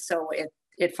beginning. So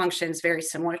it functions very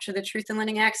similar to the Truth in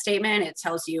Lending Act statement. It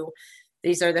tells you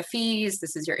these are the fees,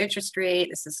 this is your interest rate,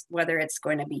 this is whether it's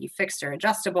going to be fixed or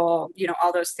adjustable, you know,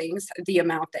 all those things, the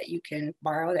amount that you can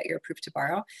borrow, that you're approved to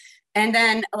borrow. And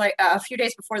then like a few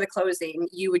days before the closing,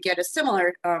 you would get a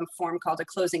similar form called a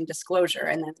closing disclosure.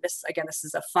 And then this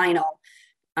is a final,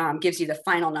 gives you the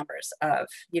final numbers of,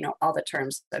 you know, all the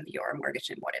terms of your mortgage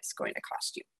and what it's going to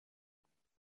cost you.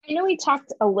 I know we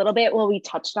talked a little bit, well, we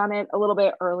touched on it a little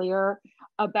bit earlier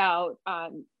about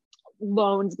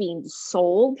loans being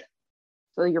sold.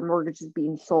 So your mortgage is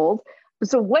being sold.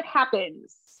 So what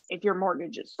happens if your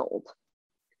mortgage is sold?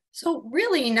 So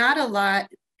really not a lot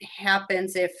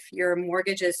happens if your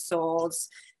mortgage is sold,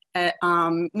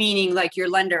 meaning like your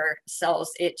lender sells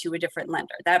it to a different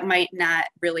lender. That might not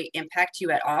really impact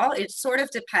you at all. It sort of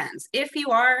depends. If you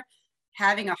are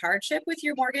having a hardship with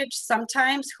your mortgage,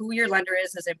 sometimes who your lender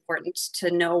is important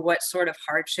to know what sort of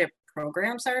hardship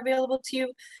programs are available to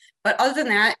you. But other than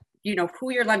that, you know,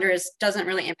 who your lender is doesn't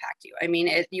really impact you. I mean,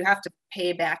 you have to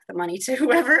pay back the money to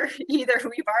whoever, either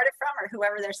who you borrowed it from or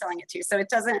whoever they're selling it to. So it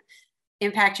doesn't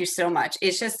impact you so much.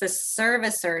 It's just the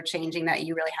servicer changing that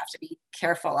you really have to be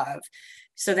careful of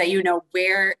so that you know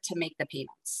where to make the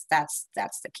payments. That's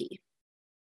the key.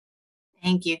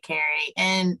 Thank you, Carrie.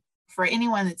 And for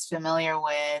anyone that's familiar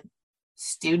with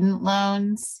student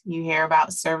loans, you hear about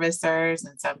servicers,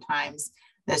 and sometimes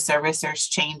the servicers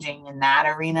changing in that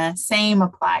arena. Same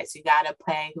applies. You got to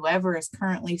pay whoever is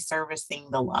currently servicing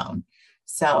the loan.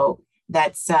 So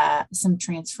that's some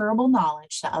transferable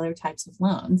knowledge to other types of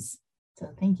loans. So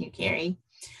thank you, Carrie.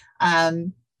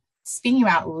 Speaking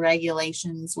about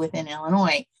regulations within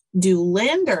Illinois, do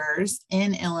lenders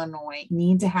in Illinois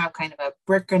need to have kind of a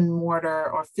brick and mortar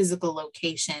or physical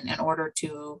location in order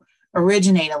to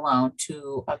originate a loan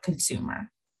to a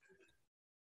consumer?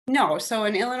 No, so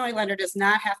an Illinois lender does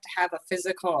not have to have a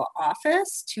physical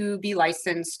office to be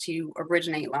licensed to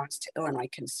originate loans to Illinois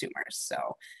consumers.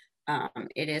 So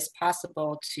it is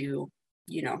possible to,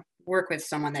 you know, work with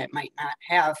someone that might not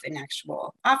have an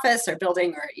actual office or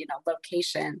building or, you know,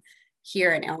 location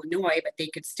here in Illinois, but they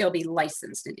could still be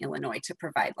licensed in Illinois to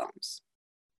provide loans.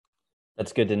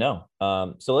 That's good to know.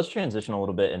 So let's transition a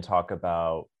little bit and talk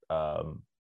about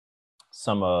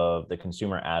some of the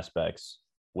consumer aspects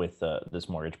with this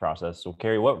mortgage process. So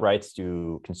Carrie, what rights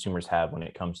do consumers have when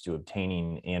it comes to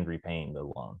obtaining and repaying the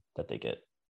loan that they get?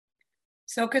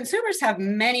 So consumers have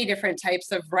many different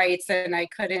types of rights, and I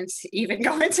couldn't even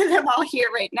go into them all here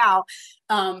right now.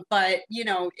 But,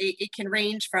 it can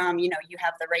range from, you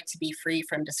have the right to be free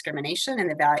from discrimination and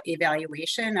the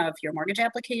evaluation of your mortgage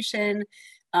application.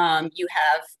 You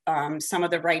have some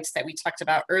of the rights that we talked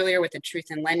about earlier with the Truth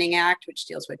in Lending Act, which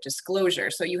deals with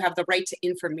disclosure. So you have the right to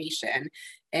information,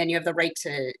 and you have the right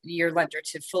to your lender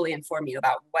to fully inform you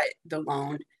about what the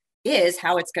loan is,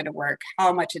 how it's going to work,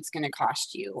 how much it's going to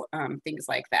cost you, things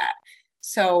like that.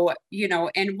 So,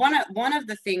 and one of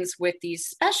the things with these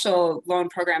special loan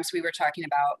programs we were talking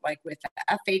about, like with the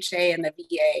FHA and the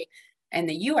VA and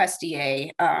the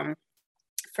USDA,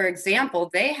 for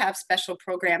example, they have special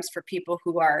programs for people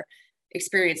who are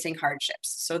experiencing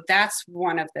hardships. So that's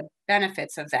one of the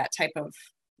benefits of that type of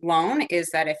loan,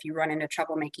 is that if you run into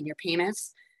trouble making your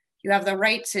payments, you have the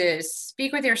right to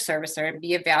speak with your servicer and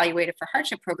be evaluated for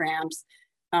hardship programs.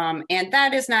 And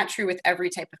that is not true with every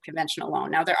type of conventional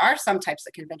loan. Now, there are some types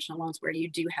of conventional loans where you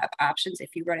do have options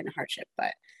if you run into hardship,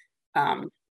 but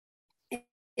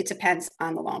it depends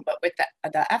on the loan. But with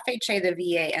the FHA, the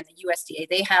VA, and the USDA,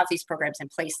 they have these programs in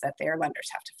place that their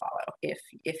lenders have to follow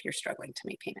if you're struggling to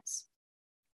make payments.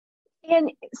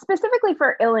 And specifically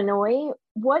for Illinois,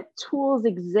 what tools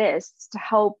exist to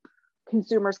help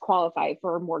consumers qualify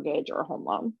for a mortgage or a home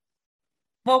loan?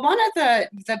 Well, one of the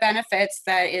benefits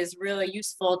that is really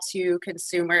useful to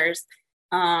consumers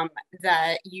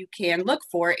that you can look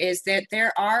for is that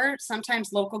there are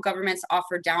sometimes local governments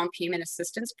offer down payment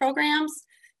assistance programs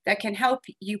that can help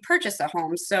you purchase a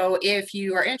home. So if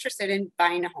you are interested in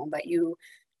buying a home, but you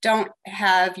can't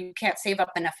save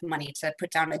up enough money to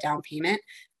put down a down payment,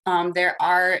 there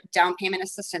are down payment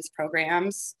assistance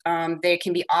programs. They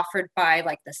can be offered by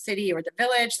like the city or the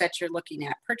village that you're looking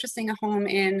at purchasing a home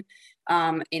in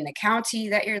the county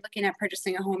that you're looking at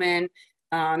purchasing a home in.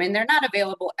 And they're not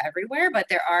available everywhere, but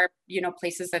there are,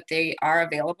 places that they are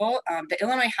available. The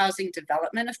Illinois Housing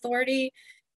Development Authority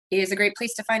is a great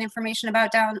place to find information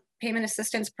about down payment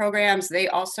assistance programs. They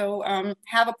also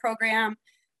have a program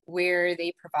where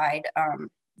they provide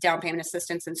down payment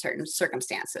assistance in certain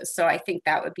circumstances. So I think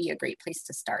that would be a great place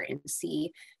to start and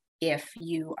see if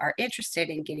you are interested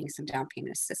in getting some down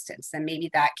payment assistance. And maybe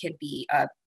that could be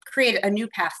create a new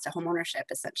path to homeownership,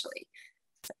 essentially.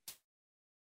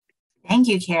 Thank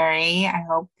you, Carrie. I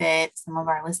hope that some of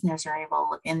our listeners are able to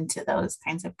look into those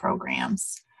kinds of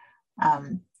programs.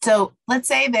 So let's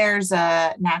say there's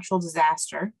a natural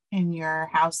disaster and your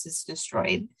house is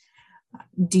destroyed.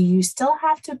 Do you still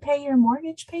have to pay your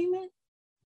mortgage payment?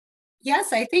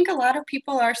 Yes, I think a lot of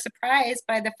people are surprised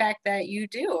by the fact that you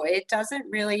do. It doesn't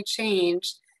really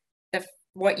change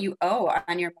what you owe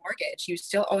on your mortgage. You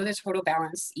still owe the total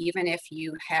balance, even if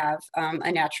you have a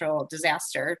natural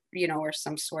disaster, or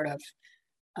some sort of,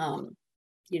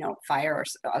 fire or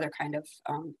other kind of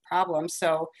problem.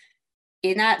 So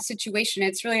in that situation,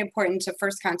 it's really important to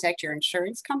first contact your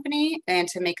insurance company and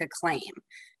to make a claim,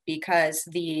 because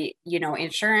the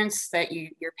insurance that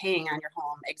you're paying on your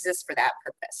home exists for that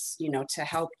purpose, to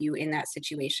help you in that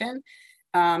situation.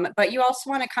 But you also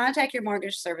want to contact your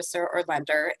mortgage servicer or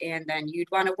lender, and then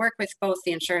you'd want to work with both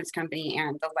the insurance company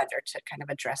and the lender to kind of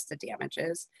address the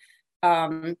damages.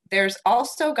 There's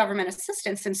also government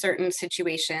assistance in certain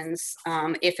situations.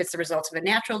 If it's a result of a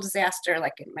natural disaster,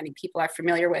 like many people are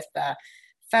familiar with the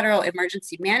Federal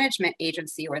Emergency Management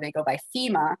Agency, where they go by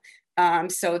FEMA.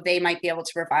 So they might be able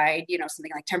to provide,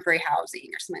 something like temporary housing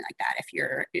or something like that if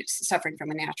you're suffering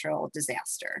from a natural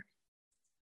disaster.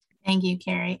 Thank you,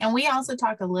 Carrie. And we also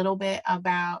talked a little bit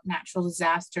about natural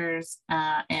disasters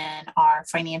in our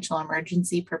financial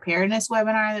emergency preparedness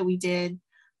webinar that we did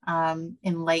in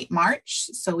late March.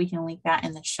 So we can link that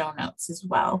in the show notes as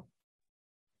well.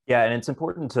 Yeah, and it's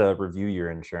important to review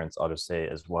your insurance. I'll just say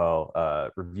as well,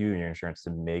 review your insurance to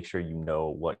make sure you know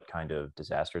what kind of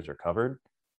disasters are covered.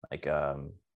 Like, if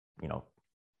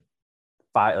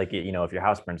your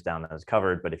house burns down, that's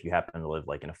covered. But if you happen to live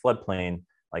like in a floodplain,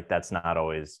 like that's not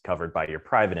always covered by your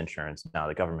private insurance. Now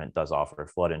the government does offer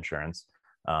flood insurance.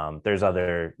 There's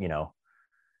other,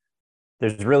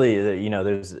 there's really,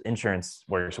 there's insurance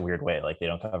works a weird way. Like they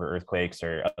don't cover earthquakes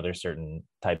or other certain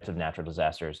types of natural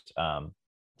disasters.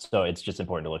 So it's just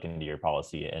important to look into your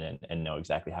policy and know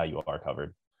exactly how you are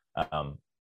covered.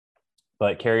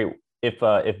 But Carrie, if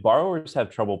borrowers have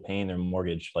trouble paying their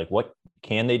mortgage, like what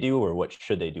can they do or what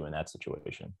should they do in that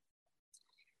situation?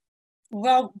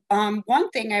 Well, one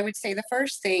thing I would say, the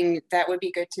first thing that would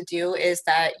be good to do is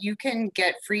that you can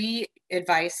get free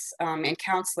advice and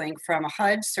counseling from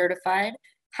HUD certified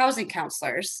housing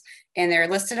counselors, and they're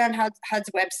listed on HUD's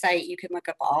website. You can look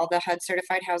up all the HUD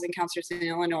certified housing counselors in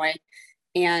Illinois,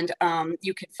 and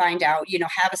you can find out,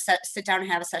 have sit down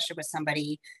and have a session with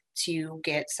somebody to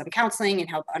get some counseling and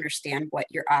help understand what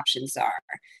your options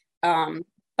are.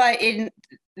 But in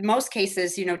most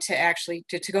cases, to actually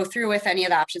to go through with any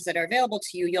of the options that are available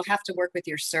to you, you'll have to work with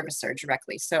your servicer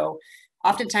directly. So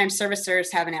oftentimes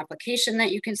servicers have an application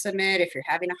that you can submit if you're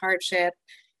having a hardship.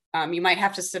 You might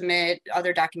have to submit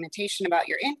other documentation about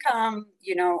your income,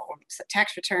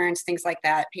 tax returns, things like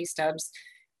that, pay stubs,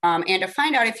 and to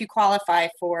find out if you qualify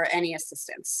for any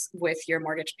assistance with your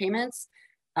mortgage payments.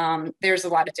 There's a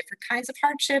lot of different kinds of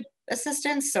hardship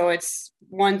assistance. So it's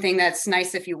one thing that's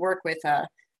nice if you work with a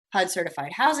HUD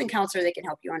certified housing counselor. They can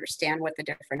help you understand what the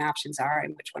different options are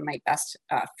and which one might best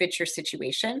fit your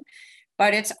situation.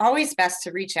 But it's always best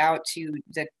to reach out to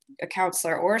a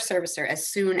counselor or a servicer as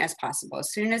soon as possible.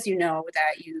 As soon as you know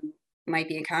that you might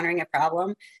be encountering a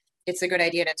problem, it's a good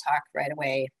idea to talk right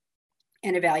away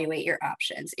and evaluate your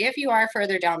options. If you are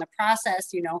further down the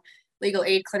process, legal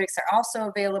aid clinics are also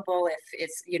available if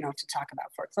it's, to talk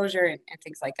about foreclosure and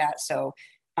things like that. So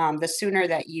the sooner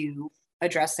that you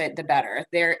address it, the better.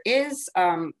 There is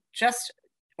just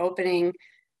opening,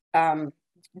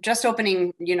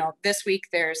 this week,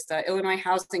 there's the Illinois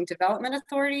Housing Development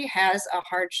Authority has a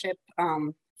hardship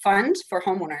fund for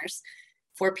homeowners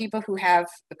for people who have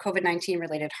COVID-19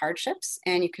 related hardships,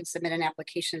 and you can submit an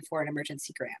application for an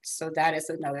emergency grant. So that is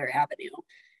another avenue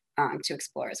to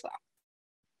explore as well.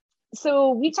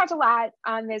 So we talked a lot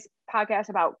on this podcast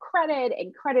about credit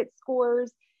and credit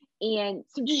scores. And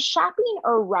so does shopping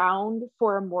around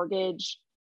for a mortgage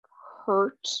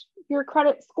hurt your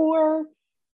credit score?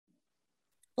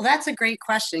 Well, that's a great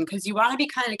question, because you want to be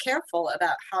kind of careful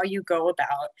about how you go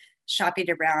about shopping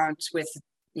around with,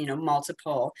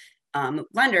 multiple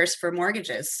lenders for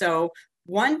mortgages. So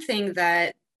one thing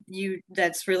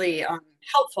that's really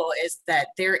helpful is that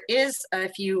there is,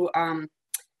 if you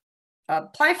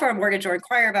apply for a mortgage or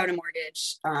inquire about a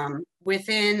mortgage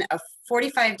within a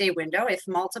 45-day window, if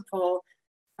multiple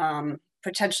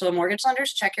potential mortgage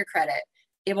lenders check your credit,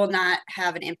 it will not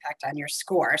have an impact on your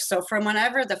score. So from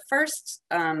whenever the first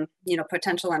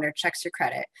potential lender checks your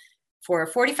credit, for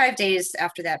 45 days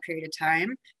after that period of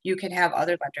time, you can have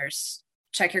other lenders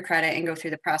check your credit and go through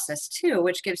the process too,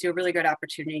 which gives you a really good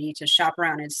opportunity to shop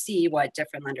around and see what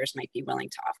different lenders might be willing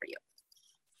to offer you.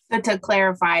 So to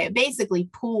clarify, it basically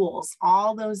pools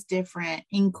all those different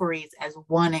inquiries as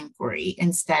one inquiry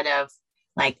instead of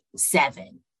like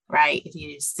 7, right? If you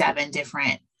use 7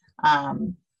 different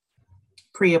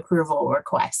pre-approval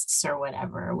requests or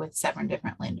whatever with 7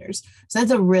 different lenders. So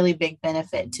that's a really big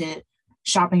benefit to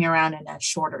shopping around in a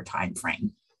shorter time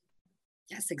frame.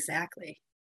 Yes, exactly.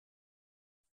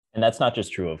 And that's not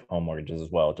just true of home mortgages as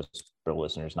well, just for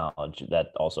listeners' knowledge. That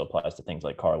also applies to things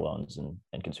like car loans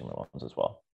and consumer loans as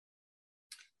well.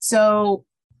 So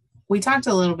we talked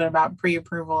a little bit about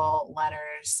pre-approval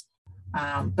letters,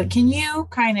 but can you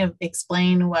kind of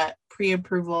explain what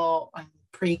pre-approval and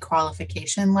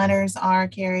pre-qualification letters are,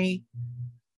 Carrie?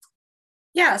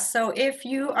 Yeah, so if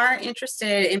you are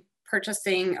interested in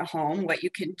purchasing a home, what you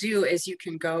can do is you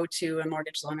can go to a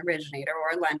mortgage loan originator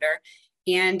or a lender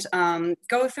and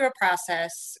go through a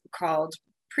process called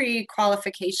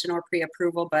pre-qualification or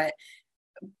pre-approval. But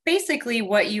basically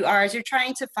what you are is you're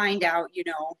trying to find out,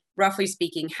 roughly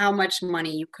speaking, how much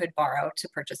money you could borrow to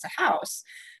purchase a house.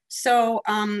 So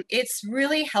it's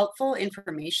really helpful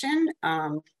information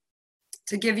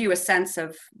to give you a sense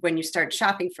of, when you start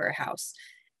shopping for a house,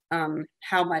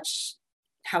 how much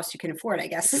house you can afford, I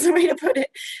guess is the way to put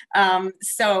it.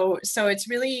 So it's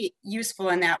really useful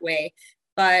in that way.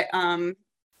 But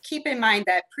keep in mind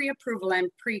that pre-approval and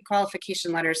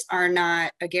pre-qualification letters are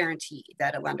not a guarantee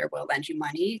that a lender will lend you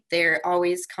money. They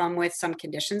always come with some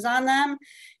conditions on them,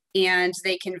 and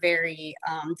they can vary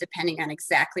depending on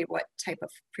exactly what type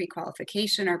of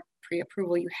pre-qualification or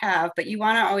pre-approval you have. But you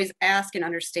want to always ask and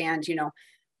understand,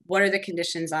 what are the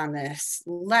conditions on this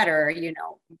letter?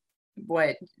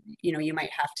 What, you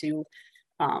might have to,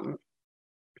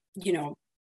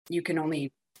 you can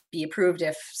only be approved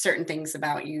if certain things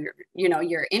about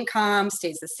your income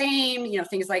stays the same,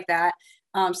 things like that.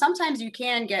 Sometimes you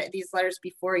can get these letters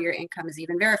before your income is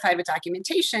even verified with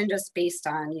documentation, just based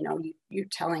on, you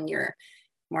telling your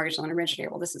mortgage loan originator,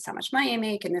 well, this is how much money I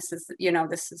make, and this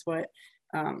is what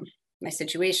my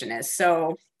situation is.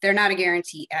 So they're not a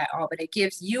guarantee at all, but it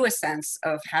gives you a sense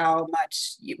of how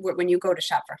much, when you go to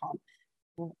shop for home,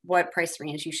 what price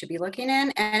range you should be looking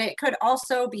in. And it could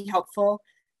also be helpful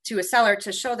to a seller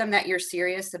to show them that you're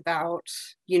serious about,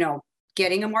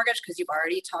 getting a mortgage, because you've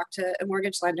already talked to a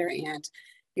mortgage lender and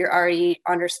you're already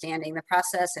understanding the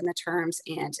process and the terms,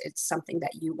 and it's something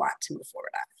that you want to move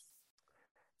forward on.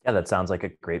 Yeah, that sounds like a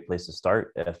great place to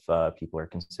start if people are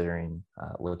considering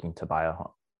looking into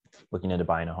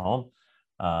buying a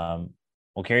home.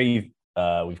 Well, Carrie,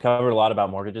 we've covered a lot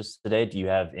about mortgages today. Do you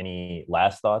have any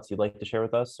last thoughts you'd like to share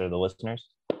with us or the listeners?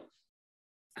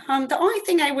 The only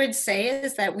thing I would say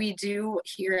is that we do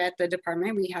here at the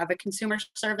department, we have a consumer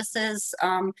services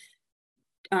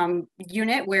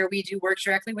unit where we do work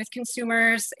directly with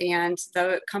consumers and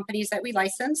the companies that we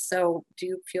license. So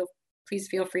please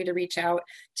feel free to reach out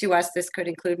to us. This could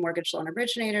include mortgage loan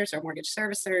originators or mortgage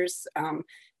servicers.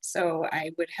 So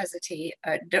I would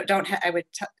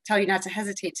tell you not to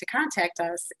hesitate to contact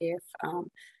us if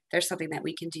there's something that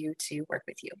we can do to work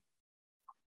with you.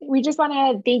 We just want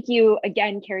to thank you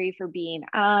again, Carrie, for being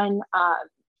on.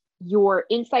 Your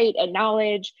insight and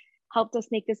knowledge helped us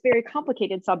make this very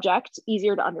complicated subject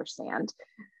easier to understand.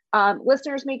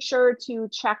 Listeners, make sure to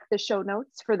check the show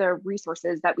notes for the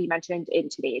resources that we mentioned in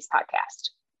today's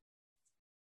podcast.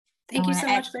 Thank you so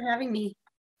much for having me.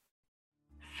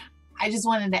 I just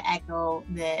wanted to echo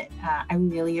that I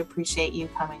really appreciate you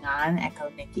coming on,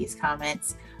 echo Nikki's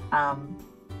comments,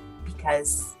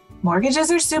 because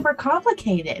mortgages are super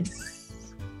complicated.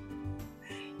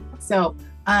 So,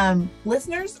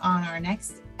 listeners, on our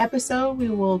next episode, we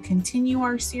will continue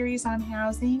our series on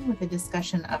housing with a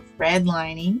discussion of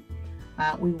redlining.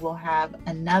 We will have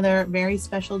another very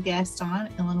special guest on,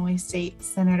 Illinois State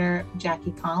Senator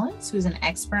Jackie Collins, who's an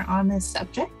expert on this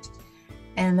subject.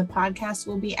 And the podcast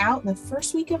will be out the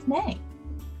first week of May.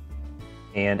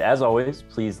 And as always,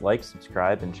 please like,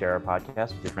 subscribe, and share our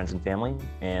podcast with your friends and family.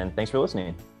 And thanks for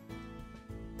listening.